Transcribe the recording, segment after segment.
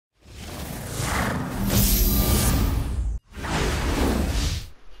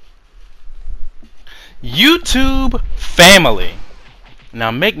YouTube family. Now,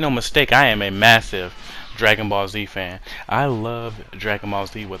 make no mistake, I am a massive Dragon Ball Z fan. I love Dragon Ball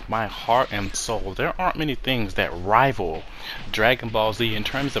Z with my heart and soul. There aren't many things that rival Dragon Ball Z in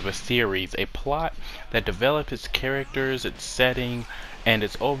terms of a series, a plot that develops its characters, its setting, and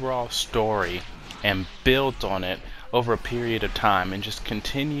its overall story, and builds on it over a period of time, and just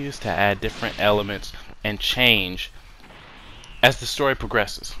continues to add different elements and change as the story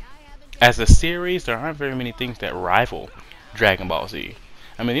progresses. As a series, there aren't very many things that rival Dragon Ball Z.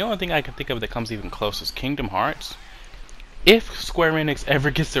 I mean, the only thing I can think of that comes even close is Kingdom Hearts. If Square Enix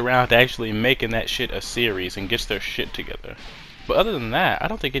ever gets around to actually making that shit a series and gets their shit together. But other than that, I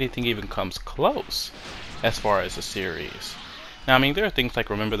don't think anything even comes close as far as a series. Now, I mean, there are things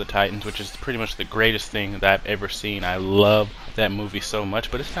like Remember the Titans, which is pretty much the greatest thing that I've ever seen. I love that movie so much,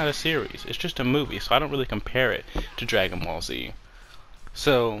 but it's not a series. It's just a movie, so I don't really compare it to Dragon Ball Z.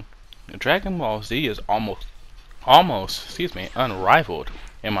 So, Dragon Ball Z is almost, unrivaled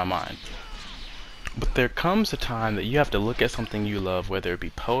in my mind. But there comes a time that you have to look at something you love, whether it be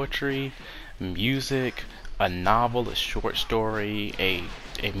poetry, music, a novel, a short story, a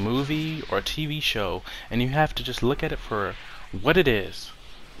movie, or a TV show, and you have to just look at it for what it is,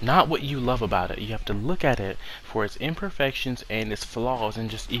 not what you love about it. You have to look at it for its imperfections and its flaws and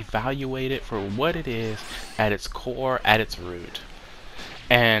just evaluate it for what it is at its core, at its root.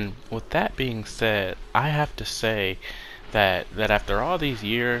 And with that being said, I have to say that after all these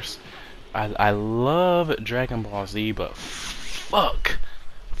years, I love Dragon Ball Z, but fuck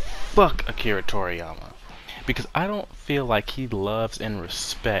Akira Toriyama. Because I don't feel like he loves and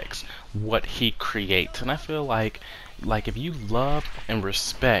respects what he creates. And I feel like if you love and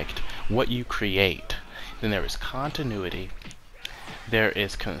respect what you create, then there is continuity, there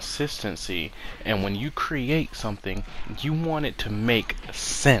is consistency, and when you create something, you want it to make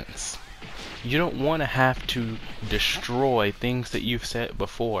sense. You don't want to have to destroy things that you've said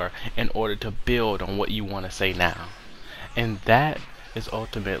before in order to build on what you want to say now. And that is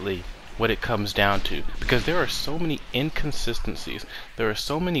ultimately what it comes down to, because there are so many inconsistencies, there are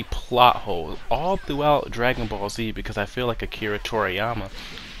so many plot holes all throughout Dragon Ball Z, because I feel like Akira Toriyama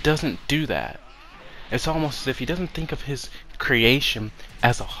doesn't do that. It's almost as if he doesn't think of his creation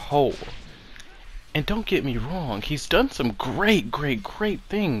as a whole. And don't get me wrong, he's done some great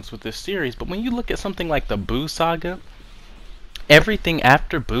things with this series, but when you look at something like the Boo saga, everything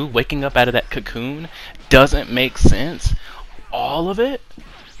after Boo waking up out of that cocoon doesn't make sense. All of it,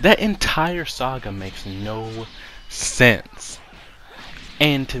 that entire saga makes no sense.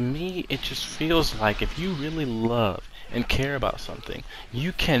 And to me, it just feels like if you really love and care about something,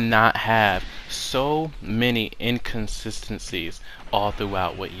 you cannot have so many inconsistencies all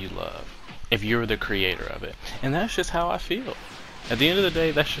throughout what you love if you're the creator of it. And that's just how I feel. At the end of the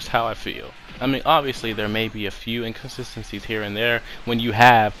day, that's just how I feel. I mean, obviously there may be a few inconsistencies here and there when you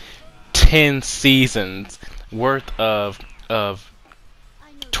have 10 seasons worth of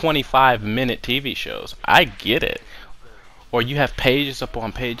 25-minute TV shows. I get it. Or you have pages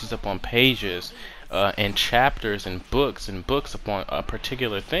upon pages upon pages and chapters and books upon a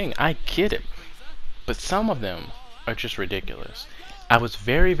particular thing. I get it. But some of them are just ridiculous. I was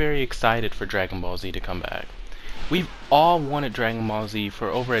very excited for Dragon Ball Z to come back. We've all wanted Dragon Ball Z for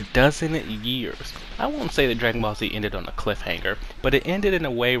over a dozen years. I won't say that Dragon Ball Z ended on a cliffhanger, but it ended in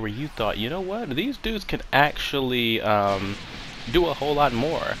a way where you thought, you know what, these dudes can actually do a whole lot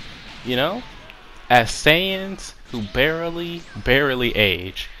more. You know? As Saiyans who barely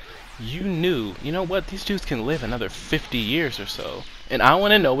age, you knew, you know what, these dudes can live another 50 years or so. And I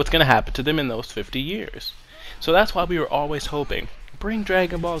want to know what's going to happen to them in those 50 years. So that's why we were always hoping, bring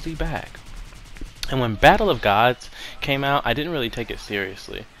Dragon Ball Z back. And when Battle of Gods came out, I didn't really take it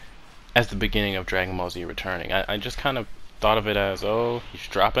seriously as the beginning of Dragon Ball Z returning. I just kind of thought of it as, oh, he's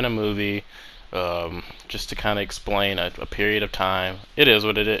dropping a movie just to kind of explain a period of time. It is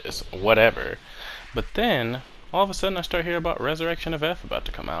what it is, whatever. But then, all of a sudden I start hearing about Resurrection of F about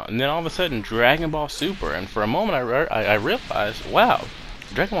to come out. And then all of a sudden, Dragon Ball Super. And for a moment I realized, wow,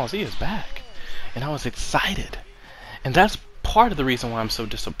 Dragon Ball Z is back. And I was excited. And that's part of the reason why I'm so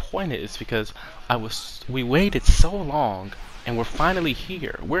disappointed, is because we waited so long and we're finally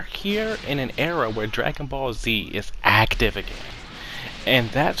here. We're here in an era where Dragon Ball Z is active again. And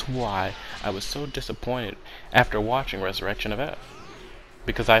that's why I was so disappointed after watching Resurrection of F.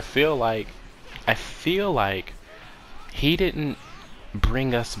 Because I feel like he didn't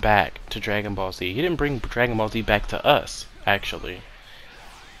bring us back to Dragon Ball Z. He didn't bring Dragon Ball Z back to us, actually.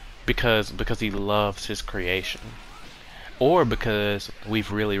 Because he loves his creation. Or because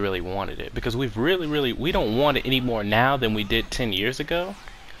we've really wanted it. Because we don't want it any more now than we did 10 years ago.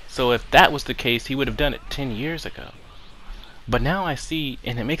 So if that was the case, he would have done it 10 years ago. But now I see,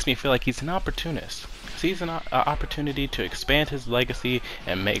 and it makes me feel like he's an opportunist. Sees an opportunity to expand his legacy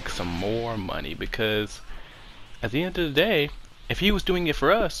and make some more money, because at the end of the day, if he was doing it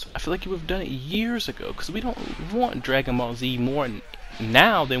for us, I feel like he would have done it years ago, because we don't want Dragon Ball Z more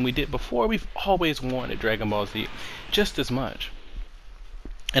now than we did before. We've always wanted Dragon Ball Z just as much.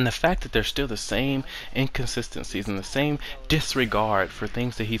 And the fact that there's still the same inconsistencies and the same disregard for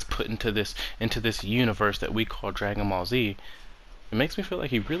things that he's put into this universe that we call Dragon Ball Z, it makes me feel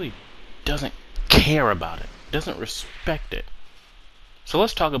like he really doesn't care about it, doesn't respect it. So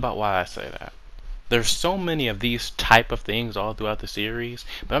let's talk about why I say that. There's so many of these type of things all throughout the series,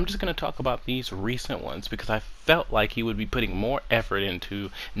 but I'm just going to talk about these recent ones because I felt like he would be putting more effort into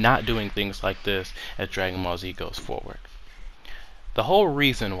not doing things like this as Dragon Ball Z goes forward. The whole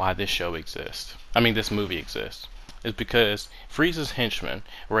reason why this movie exists, is because Frieza's henchmen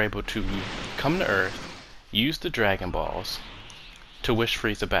were able to come to Earth, use the Dragon Balls to wish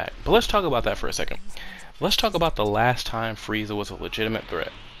Frieza back. But let's talk about that for a second. Let's talk about the last time Frieza was a legitimate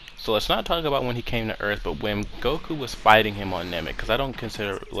threat. So let's not talk about when he came to Earth, but when Goku was fighting him on Namek, because I don't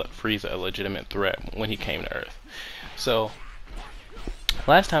consider Frieza a legitimate threat when he came to Earth. So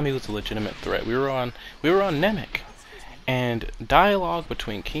last time he was a legitimate threat, we were on Namek, and dialogue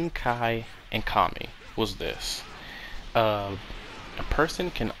between King Kai and Kami was this: a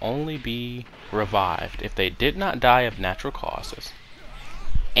person can only be revived if they did not die of natural causes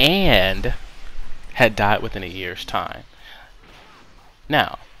and had died within a year's time.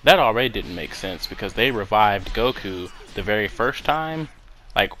 Now, that already didn't make sense because they revived Goku the very first time,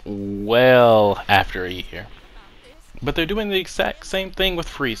 like, well after a year. But they're doing the exact same thing with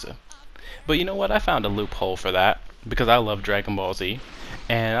Frieza. But you know what? I found a loophole for that because I love Dragon Ball Z.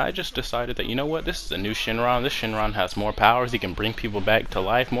 And I just decided that, you know what? This is a new Shenron. This Shenron has more powers. He can bring people back to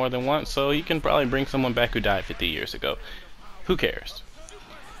life more than once. So you can probably bring someone back who died 50 years ago. Who cares?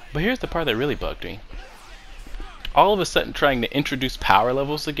 But here's the part that really bugged me. All of a sudden trying to introduce power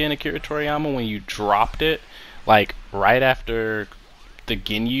levels again, Akira Toriyama, when you dropped it, like right after the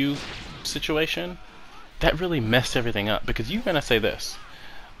Ginyu situation, that really messed everything up. Because you're going to say this.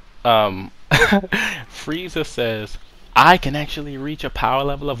 Frieza says, I can actually reach a power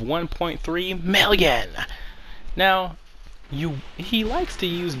level of 1.3 million. Now, he likes to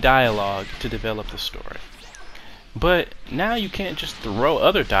use dialogue to develop the story. But now you can't just throw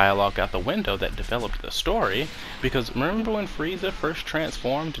other dialogue out the window that developed the story, because remember when Frieza first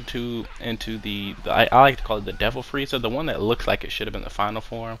transformed into the I like to call it the Devil Frieza, the one that looks like it should have been the final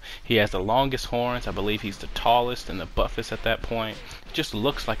form. He has the longest horns. I believe he's the tallest and the buffest at that point. He just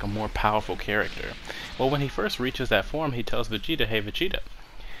looks like a more powerful character. Well, when he first reaches that form, he tells Vegeta, "Hey Vegeta,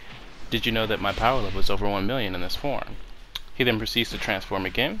 did you know that my power level is over 1 million in this form?" He then proceeds to transform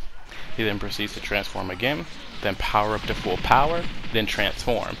again. Then power up to full power, then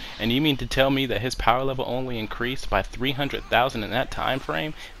transform. And you mean to tell me that his power level only increased by 300,000 in that time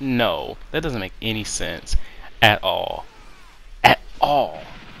frame? No, that doesn't make any sense at all. At all.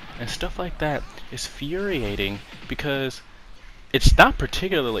 And stuff like that is infuriating because it's not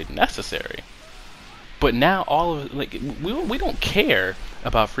particularly necessary. But now all of it, like, we don't care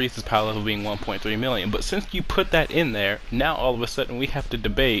about Frieza's power level being 1.3 million. But since you put that in there, now all of a sudden we have to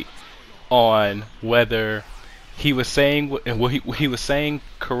debate on whether he was saying what he was saying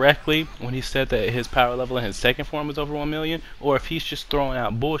correctly when he said that his power level in his second form was over 1 million, or if he's just throwing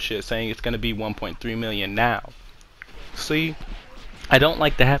out bullshit saying it's going to be 1.3 million now. See, I don't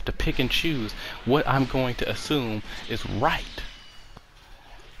like to have to pick and choose what I'm going to assume is right.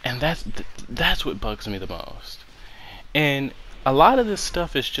 And that's what bugs me the most. And a lot of this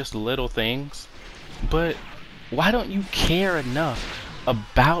stuff is just little things, but why don't you care enough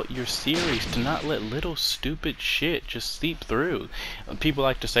about your series to not let little stupid shit just seep through? People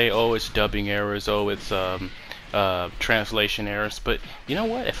like to say, oh, it's dubbing errors, oh, it's translation errors, but you know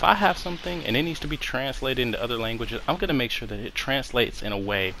what? If I have something and it needs to be translated into other languages, I'm going to make sure that it translates in a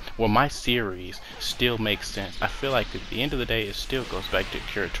way where my series still makes sense. I feel like at the end of the day, it still goes back to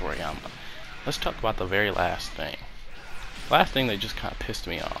Akira Toriyama. Let's talk about the very last thing. Last thing that just kind of pissed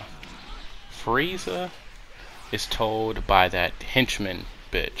me off. Frieza is told by that henchman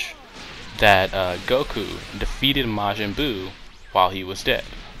bitch that Goku defeated Majin Buu while he was dead.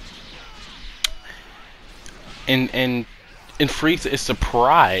 And Frieza is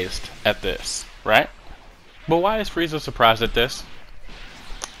surprised at this, right? But why is Frieza surprised at this?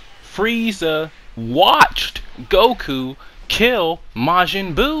 Frieza watched Goku kill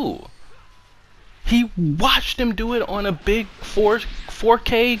Majin Buu. He watched him do it on a big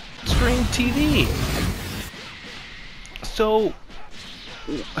 4K screen TV. So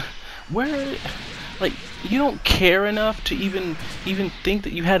Where, like, you don't care enough to even think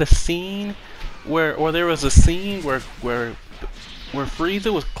that you had a scene where, or there was a scene where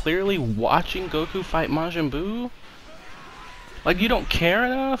Frieza was clearly watching Goku fight Majin Buu? Like, you don't care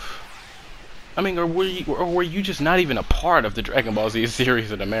enough? I mean, or were you just not even a part of the Dragon Ball Z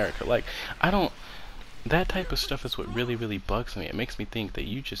series in America? Like, I don't. That type of stuff is what really, really bugs me. It makes me think that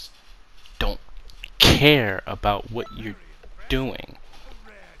you just don't care about what you're doing.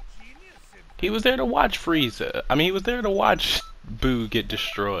 He was there to watch Frieza. I mean, he was there to watch Buu get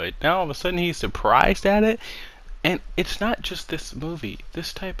destroyed. Now all of a sudden he's surprised at it. And it's not just this movie.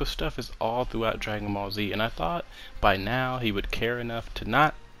 This type of stuff is all throughout Dragon Ball Z. And I thought by now he would care enough to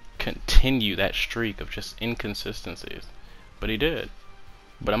not continue that streak of just inconsistencies. But he did.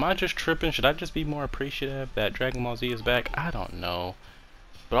 But am I just tripping? Should I just be more appreciative that Dragon Ball Z is back? I don't know.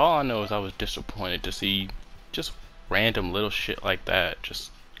 But all I know is I was disappointed to see just random little shit like that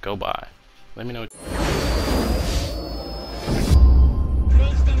just go by. Let me know.